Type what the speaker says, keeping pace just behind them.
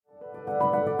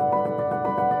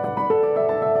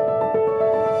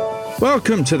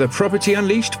Welcome to the Property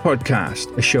Unleashed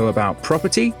podcast, a show about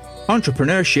property,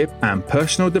 entrepreneurship, and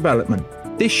personal development.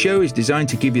 This show is designed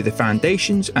to give you the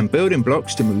foundations and building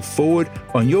blocks to move forward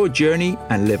on your journey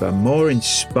and live a more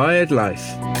inspired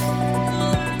life.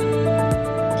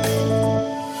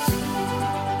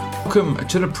 Welcome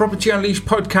to the Property Unleashed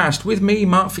podcast with me,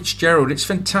 Mark Fitzgerald. It's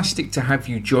fantastic to have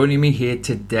you joining me here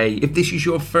today. If this is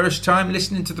your first time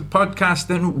listening to the podcast,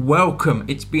 then welcome.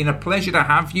 It's been a pleasure to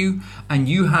have you, and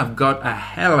you have got a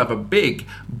hell of a big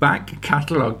back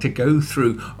catalogue to go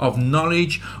through of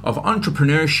knowledge, of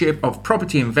entrepreneurship, of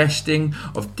property investing,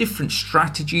 of different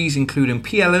strategies, including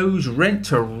PLOs, rent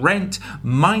to rent,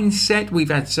 mindset.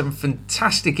 We've had some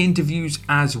fantastic interviews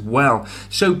as well.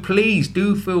 So please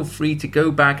do feel free to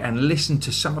go back and listen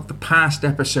to some of the past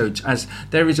episodes, as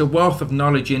there is a wealth of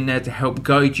knowledge in there to help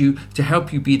guide you, to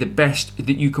help you be the best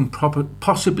that you can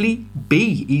possibly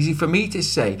be. Easy for me to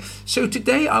say. So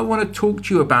today I want to talk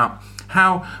to you about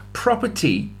how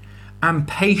property and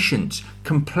patience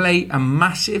can play a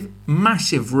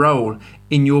massive role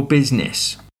in your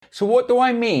business. So what do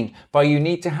I mean by you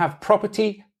need to have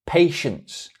property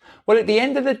patience? Well, at the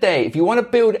end of the day, if you want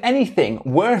to build anything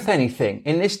worth anything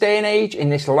in this day and age, in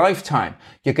this lifetime,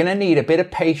 you're going to need a bit of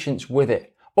patience with it.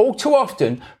 All too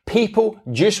often, people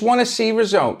just want to see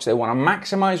results. They want to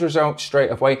maximize results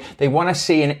straight away. They want to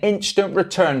see an instant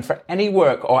return for any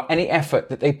work or any effort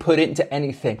that they put into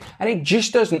anything. And it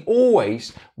just doesn't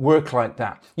always work like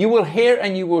that. You will hear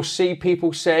and you will see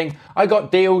people saying, I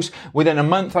got deals within a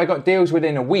month, I got deals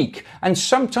within a week. And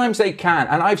sometimes they can.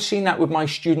 And I've seen that with my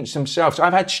students themselves.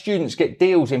 I've had students get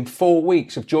deals in 4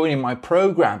 weeks of joining my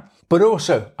program. But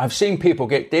also, I've seen people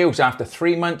get deals after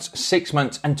 3 months, 6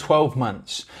 months, and 12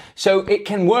 months. So it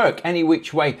can work any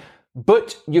which way.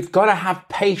 But you've got to have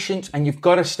patience and you've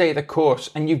got to stay the course,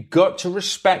 and you've got to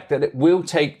respect that it will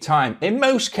take time, in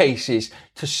most cases,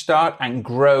 to start and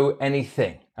grow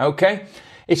anything. Okay?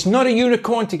 It's not a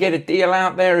unicorn to get a deal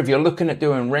out there if you're looking at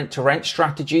doing rent-to-rent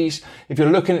strategies, if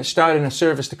you're looking at starting a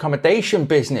serviced accommodation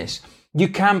business. You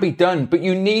can be done, but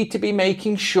you need to be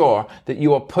making sure that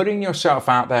you are putting yourself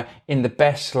out there in the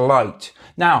best light.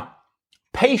 Now,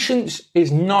 patience is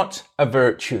not a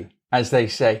virtue, as they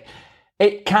say.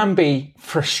 It can be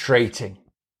frustrating,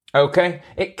 okay?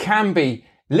 It can be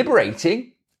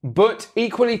liberating, but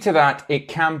equally to that, it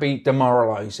can be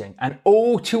demoralizing. And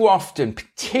all too often,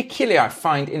 particularly I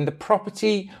find in the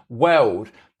property world,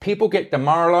 people get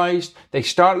demoralized, they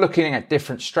start looking at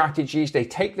different strategies, they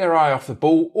take their eye off the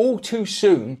ball all too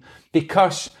soon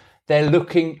because they're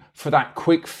looking for that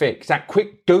quick fix, that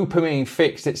quick dopamine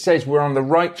fix that says we're on the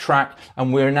right track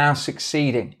and we're now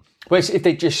succeeding. Whereas if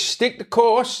they just stick the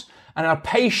course and are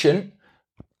patient,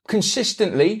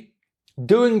 consistently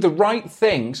doing the right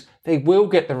things, they will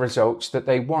get the results that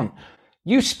they want.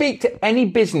 You speak to any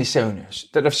business owners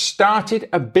that have started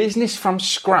a business from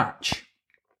scratch.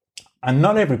 And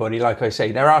not everybody, like I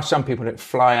say, there are some people that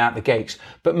fly out the gates,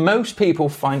 but most people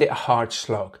find it a hard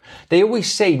slog. They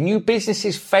always say new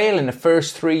businesses fail in the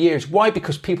first 3 years. Why?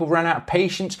 Because people run out of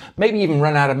patience, maybe even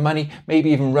run out of money,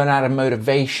 maybe even run out of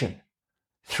motivation.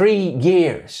 3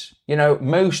 years. You know,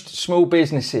 most small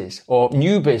businesses or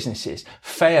new businesses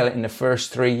fail in the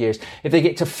first 3 years. If they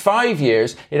get to 5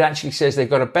 years, it actually says they've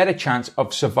got a better chance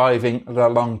of surviving the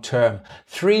long term.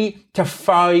 3 to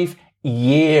 5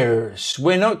 years.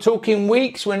 We're not talking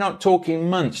weeks, we're not talking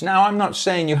months. Now, I'm not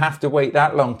saying you have to wait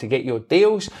that long to get your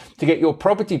deals, to get your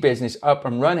property business up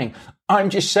and running. I'm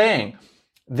just saying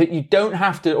that you don't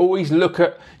have to always look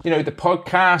at, the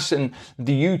podcasts and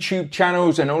the YouTube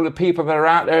channels and all the people that are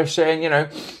out there saying,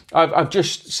 I've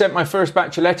just sent my first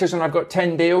batch of letters and I've got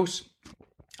 10 deals.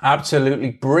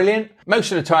 Absolutely brilliant.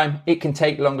 Most of the time, it can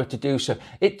take longer to do so.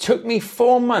 It took me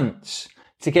 4 months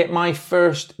to get my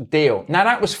first deal. Now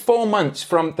that was 4 months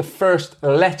from the first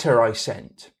letter I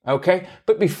sent, okay?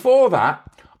 But before that,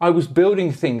 I was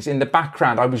building things in the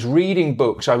background. I was reading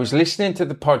books. I was listening to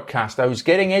the podcast. I was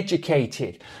getting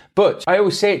educated. But I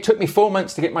always say it took me 4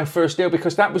 months to get my first deal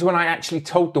because that was when I actually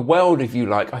told the world, if you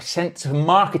like. I sent some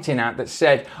marketing out that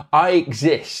said, I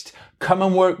exist. Come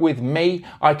and work with me.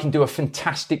 I can do a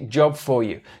fantastic job for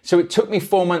you. So it took me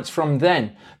 4 months from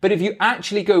then. But if you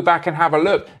actually go back and have a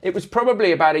look, it was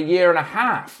probably about 1.5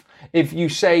 years. If you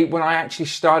say when I actually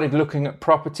started looking at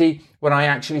property, when I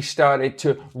actually started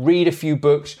to read a few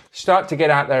books, start to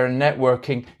get out there and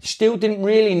networking, still didn't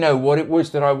really know what it was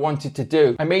that I wanted to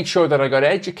do. I made sure that I got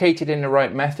educated in the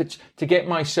right methods to get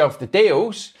myself the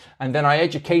deals. And then I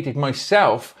educated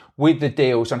myself with the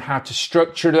deals on how to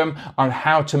structure them, on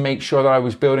how to make sure that I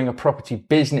was building a property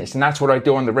business. And that's what I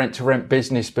do on the Rent to Rent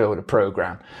Business Builder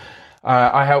program.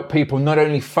 I help people not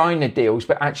only find the deals,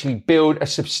 but actually build a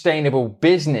sustainable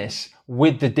business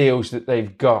with the deals that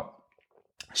they've got.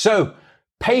 So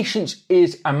patience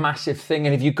is a massive thing.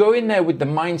 And if you go in there with the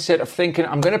mindset of thinking,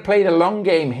 I'm going to play the long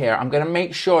game here, I'm going to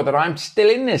make sure that I'm still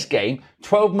in this game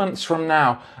 12 months from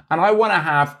now, and I want to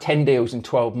have 10 deals in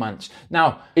 12 months.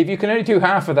 Now, if you can only do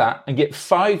half of that and get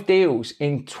 5 deals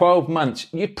in 12 months,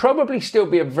 you'd probably still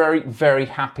be a very, very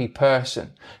happy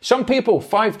person. Some people,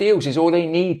 5 deals is all they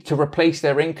need to replace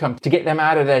their income, to get them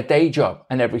out of their day job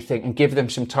and everything and give them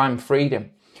some time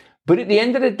freedom. But at the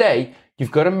end of the day,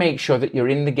 you've got to make sure that you're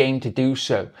in the game to do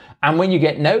so. And when you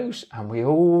get no's, and we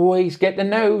always get the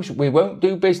no's, we won't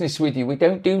do business with you, we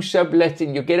don't do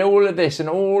subletting, you get all of this and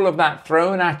all of that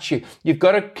thrown at you. You've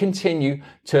got to continue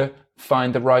to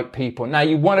find the right people. Now,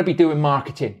 you want to be doing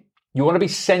marketing. You want to be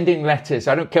sending letters.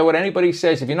 I don't care what anybody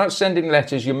says. If you're not sending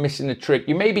letters, you're missing the trick.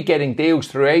 You may be getting deals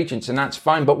through agents, and that's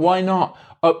fine, but why not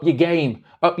up your game,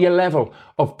 up your level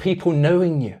of people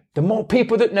knowing you? The more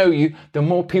people that know you, the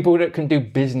more people that can do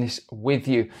business with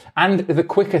you, and the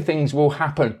quicker things will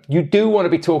happen. You do want to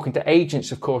be talking to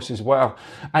agents, of course, as well,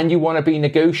 and you want to be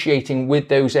negotiating with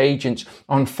those agents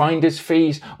on finder's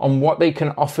fees, on what they can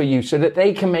offer you so that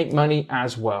they can make money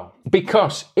as well.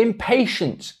 Because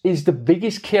impatience is the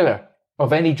biggest killer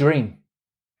of any dream.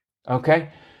 Okay?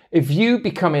 If you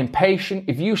become impatient,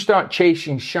 if you start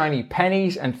chasing shiny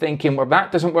pennies and thinking, well, that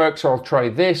doesn't work, so I'll try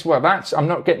this. Well, I'm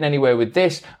not getting anywhere with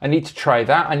this. I need to try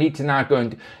that. I need to now go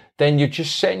and then you're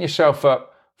just setting yourself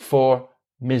up for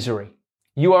misery.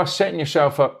 You are setting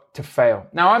yourself up to fail.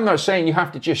 Now, I'm not saying you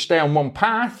have to just stay on one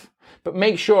path, but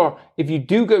make sure if you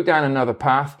do go down another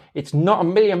path, it's not a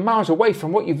million miles away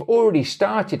from what you've already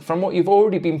started, from what you've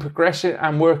already been progressing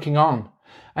and working on.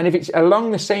 And if it's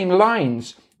along the same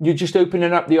lines, you're just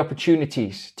opening up the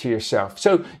opportunities to yourself.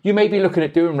 So you may be looking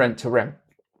at doing rent to rent,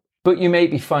 but you may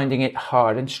be finding it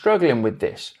hard and struggling with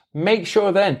this. Make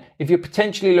sure then, if you're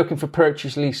potentially looking for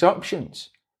purchase lease options,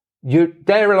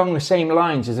 they're along the same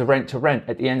lines as a rent to rent.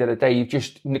 At the end of the day, you're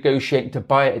just negotiating to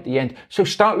buy it at the end. So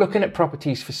start looking at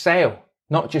properties for sale,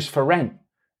 not just for rent.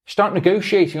 Start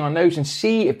negotiating on those and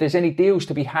see if there's any deals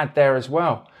to be had there as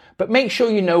well. But make sure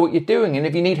you know what you're doing. And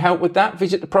if you need help with that,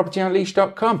 visit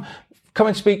thepropertyunleashed.com. Come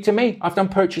and speak to me. I've done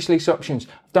purchase lease options.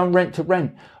 I've done rent to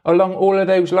rent. Along all of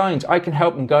those lines, I can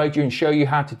help and guide you and show you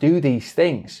how to do these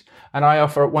things. And I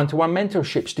offer one-to-one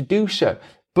mentorships to do so.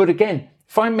 But again,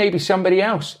 find maybe somebody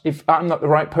else if I'm not the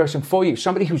right person for you.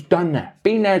 Somebody who's done that,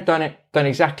 been there, done it, done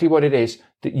exactly what it is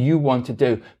that you want to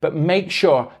do. But make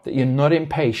sure that you're not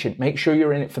impatient. Make sure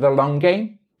you're in it for the long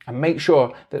game. And make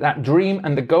sure that that dream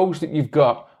and the goals that you've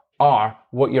got are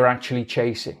what you're actually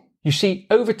chasing. You see,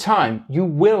 over time, you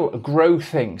will grow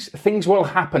things. Things will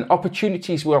happen.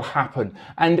 Opportunities will happen.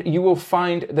 And you will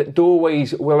find that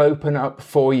doorways will open up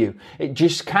for you. It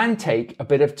just can take a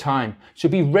bit of time. So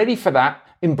be ready for that.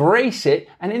 Embrace it.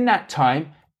 And in that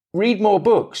time, read more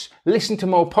books, listen to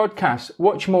more podcasts,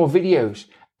 watch more videos,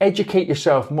 educate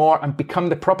yourself more, and become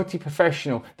the property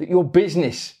professional that your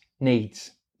business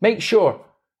needs. Make sure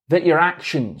that your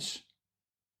actions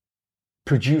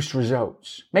produce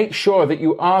results. Make sure that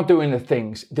you are doing the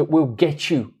things that will get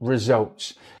you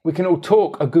results. We can all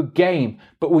talk a good game,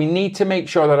 but we need to make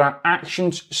sure that our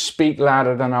actions speak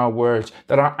louder than our words,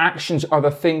 that our actions are the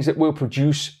things that will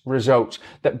produce results,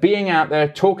 that being out there,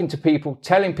 talking to people,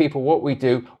 telling people what we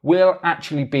do will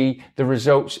actually be the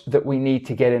results that we need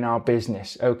to get in our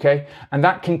business, okay? And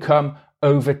that can come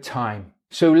over time.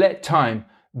 So let time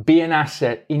be an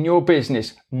asset in your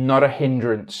business, not a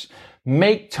hindrance.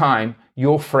 Make time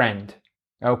your friend,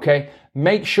 okay?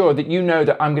 Make sure that you know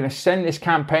that I'm going to send this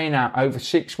campaign out over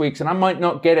 6 weeks, and I might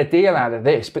not get a deal out of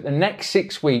this, but the next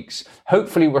 6 weeks,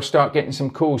 hopefully we'll start getting some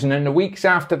calls. And then the weeks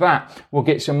after that, we'll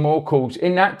get some more calls.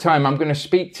 In that time, I'm going to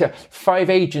speak to 5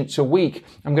 agents a week.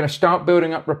 I'm going to start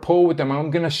building up rapport with them. I'm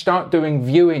going to start doing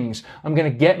viewings. I'm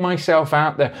going to get myself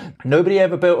out there. Nobody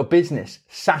ever built a business,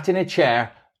 sat in a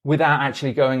chair, without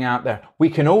actually going out there. We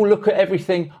can all look at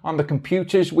everything on the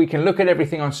computers. We can look at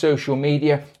everything on social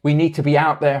media. We need to be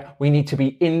out there. We need to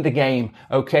be in the game,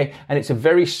 okay? And it's a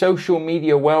very social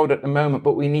media world at the moment,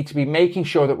 but we need to be making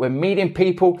sure that we're meeting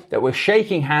people, that we're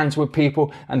shaking hands with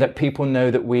people, and that people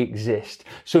know that we exist.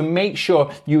 So make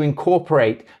sure you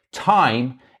incorporate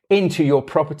time into your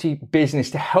property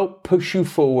business to help push you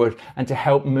forward and to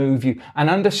help move you, and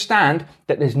understand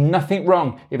that there's nothing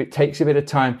wrong if it takes a bit of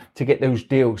time to get those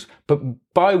deals. But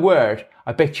by word,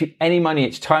 I bet you any money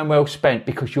it's time well spent,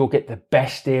 because you'll get the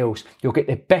best deals. You'll get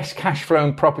the best cash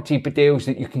flowing property deals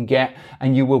that you can get,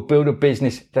 and you will build a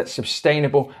business that's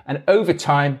sustainable and over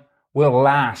time will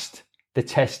last the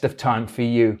test of time for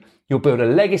you. You'll build a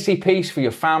legacy piece for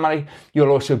your family. You'll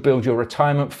also build your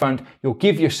retirement fund. You'll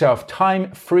give yourself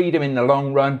time, freedom in the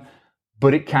long run,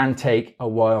 but it can take a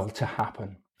while to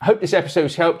happen. I hope this episode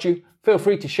has helped you. Feel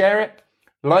free to share it,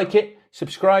 like it,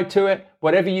 subscribe to it,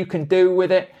 whatever you can do with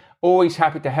it. Always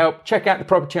happy to help. Check out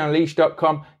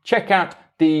thepropertyunleashed.com. Check out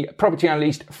the Property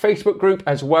Unleashed Facebook group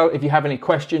as well. If you have any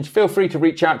questions, feel free to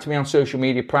reach out to me on social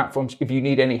media platforms if you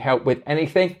need any help with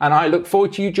anything. And I look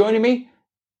forward to you joining me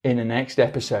in the next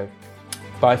episode.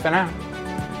 Bye for now.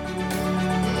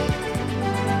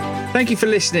 Thank you for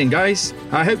listening, guys.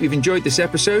 I hope you've enjoyed this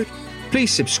episode.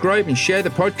 Please subscribe and share the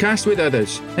podcast with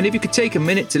others. And if you could take a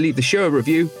minute to leave the show a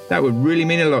review, that would really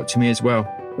mean a lot to me as well.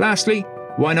 Lastly,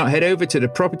 why not head over to the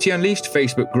Property Unleashed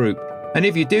Facebook group? And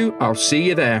if you do, I'll see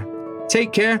you there.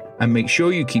 Take care and make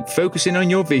sure you keep focusing on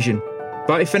your vision.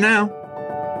 Bye for now.